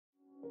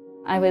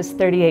I was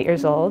 38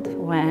 years old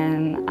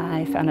when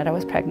I found out I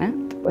was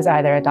pregnant. It was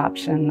either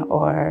adoption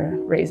or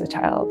raise a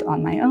child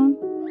on my own.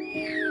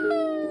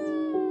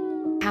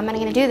 How am I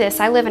going to do this?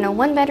 I live in a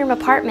one-bedroom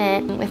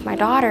apartment with my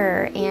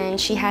daughter, and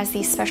she has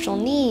these special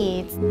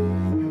needs.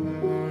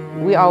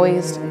 We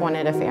always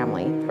wanted a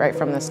family right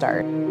from the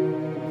start.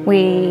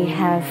 We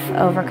have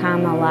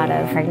overcome a lot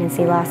of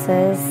pregnancy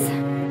losses.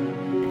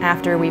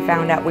 After we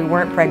found out we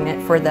weren't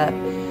pregnant for the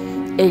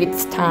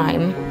 8th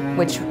time,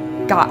 which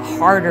got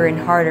harder and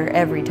harder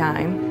every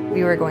time,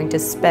 we were going to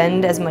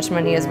spend as much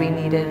money as we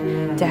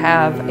needed to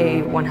have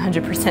a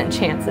 100%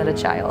 chance at a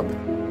child.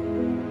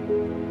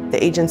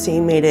 The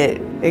agency made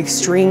it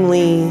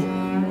extremely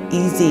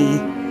easy.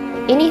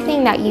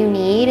 Anything that you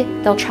need,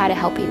 they'll try to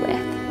help you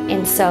with.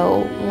 And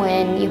so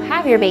when you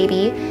have your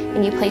baby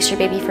and you place your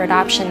baby for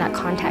adoption, that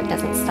contact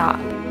doesn't stop.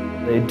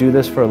 They do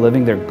this for a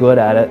living, they're good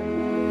at it.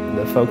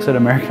 The folks at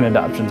American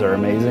Adoptions are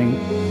amazing.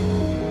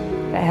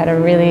 I had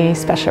a really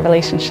special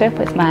relationship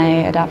with my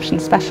adoption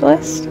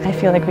specialist. I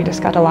feel like we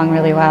just got along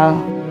really well.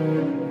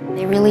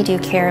 They really do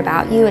care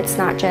about you. It's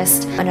not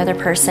just another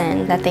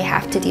person that they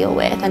have to deal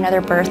with, another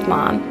birth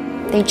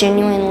mom. They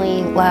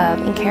genuinely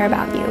love and care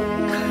about you.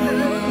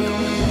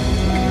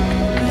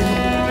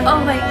 Oh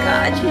my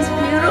God, she's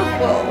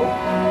beautiful.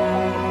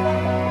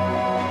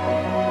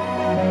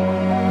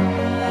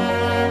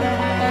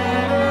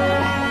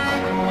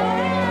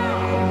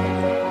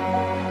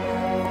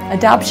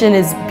 Adoption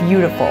is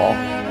beautiful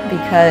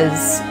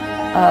because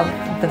of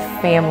the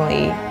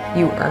family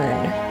you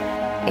earn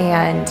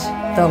and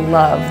the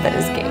love that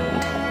is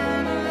gained.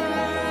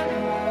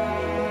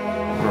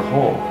 We're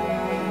whole.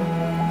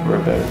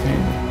 We're a better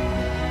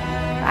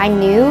family. I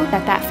knew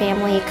that that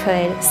family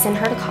could send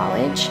her to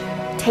college,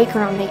 take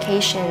her on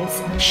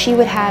vacations. She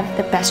would have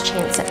the best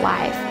chance at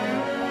life.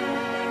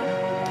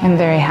 I'm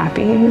very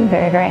happy,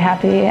 very, very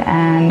happy,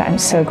 and I'm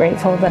so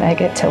grateful that I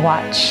get to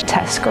watch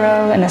Tess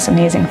grow in this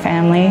amazing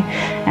family,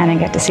 and I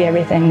get to see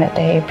everything that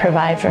they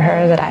provide for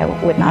her that I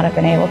would not have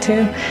been able to,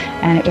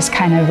 and it just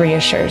kind of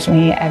reassures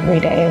me every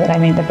day that I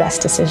made the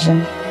best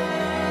decision.